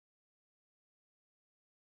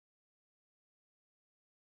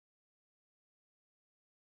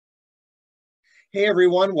Hey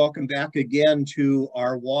everyone, welcome back again to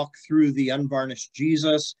our walk through the Unvarnished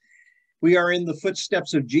Jesus. We are in the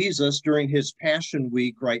footsteps of Jesus during his Passion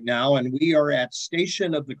Week right now, and we are at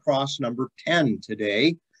Station of the Cross number 10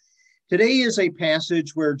 today. Today is a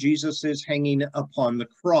passage where Jesus is hanging upon the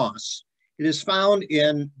cross. It is found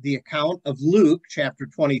in the account of Luke chapter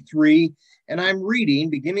 23, and I'm reading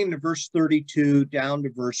beginning to verse 32 down to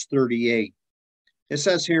verse 38. It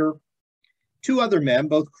says here, 2 other men,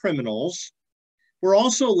 both criminals, were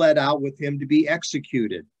also led out with him to be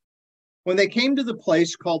executed. When they came to the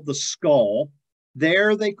place called the Skull,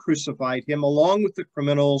 there they crucified him along with the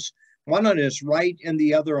criminals, one on his right and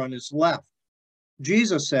the other on his left.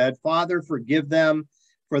 Jesus said, "Father, forgive them,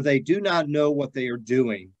 for they do not know what they are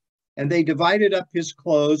doing." And they divided up his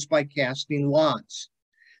clothes by casting lots.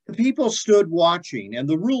 The people stood watching, and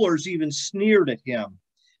the rulers even sneered at him.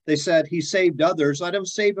 They said, "He saved others. Let him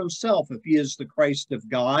save himself if he is the Christ of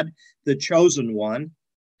God, the chosen one."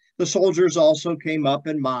 The soldiers also came up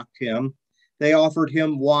and mocked him. They offered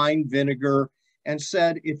him wine vinegar and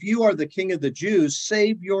said, "If you are the king of the Jews,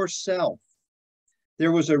 save yourself."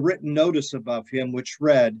 There was a written notice above him which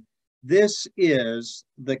read, "This is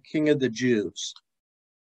the King of the Jews."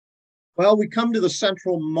 Well, we come to the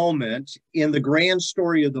central moment in the grand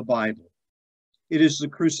story of the Bible. It is the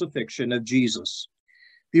crucifixion of Jesus.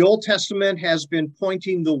 The Old Testament has been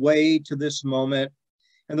pointing the way to this moment,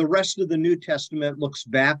 and the rest of the New Testament looks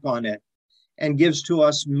back on it and gives to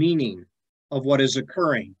us meaning of what is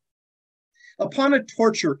occurring. Upon a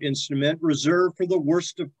torture instrument reserved for the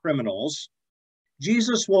worst of criminals,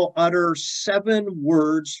 Jesus will utter 7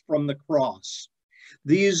 words from the cross.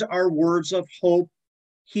 These are words of hope,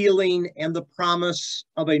 healing, and the promise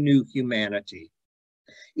of a new humanity.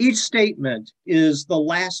 Each statement is the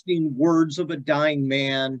lasting words of a dying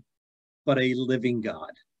man, but a living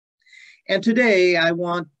God. And today I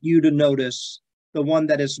want you to notice the one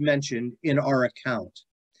that is mentioned in our account.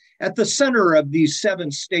 At the center of these 7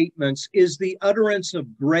 statements is the utterance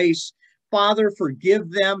of grace. "Father, forgive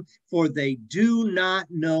them, for they do not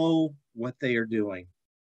know what they are doing."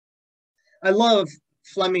 I love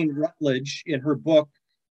Fleming Rutledge in her book,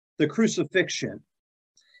 The Crucifixion.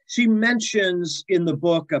 She mentions in the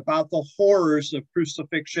book about the horrors of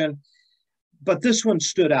crucifixion, but this one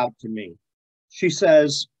stood out to me. She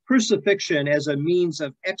says, crucifixion as a means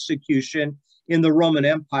of execution in the Roman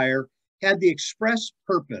Empire had the express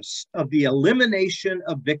purpose of the elimination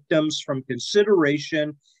of victims from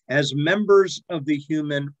consideration as members of the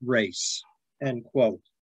human race, end quote.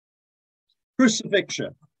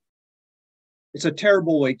 Crucifixion. It's a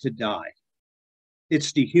terrible way to die.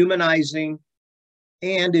 It's dehumanizing,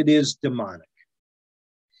 and it is demonic.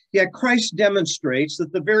 Yet Christ demonstrates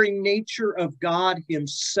that the very nature of God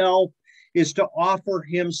himself is to offer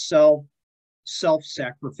himself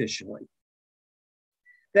self-sacrificially.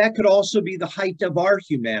 That could also be the height of our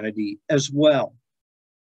humanity as well.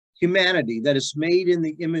 Humanity that is made in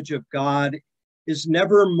the image of God is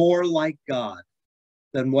never more like God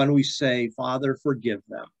than when we say, "Father, forgive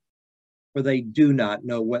them, for they do not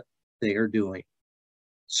know what they are doing."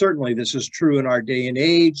 Certainly, this is true in our day and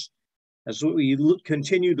age as we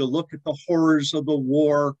continue to look at the horrors of the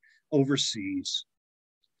war overseas.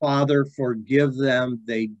 Father, forgive them.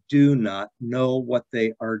 They do not know what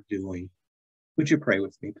they are doing. Would you pray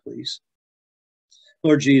with me, please?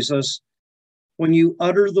 Lord Jesus, when you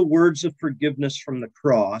utter the words of forgiveness from the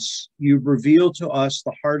cross, you reveal to us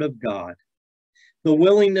the heart of God, the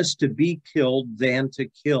willingness to be killed than to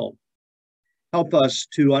kill. Help us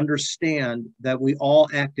to understand that we all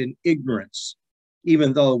act in ignorance,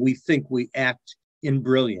 even though we think we act in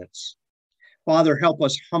brilliance. Father, help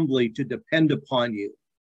us humbly to depend upon you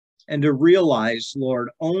and to realize, Lord,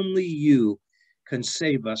 only you can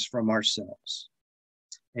save us from ourselves.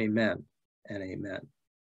 Amen and amen.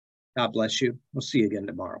 God bless you. We'll see you again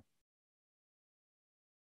tomorrow.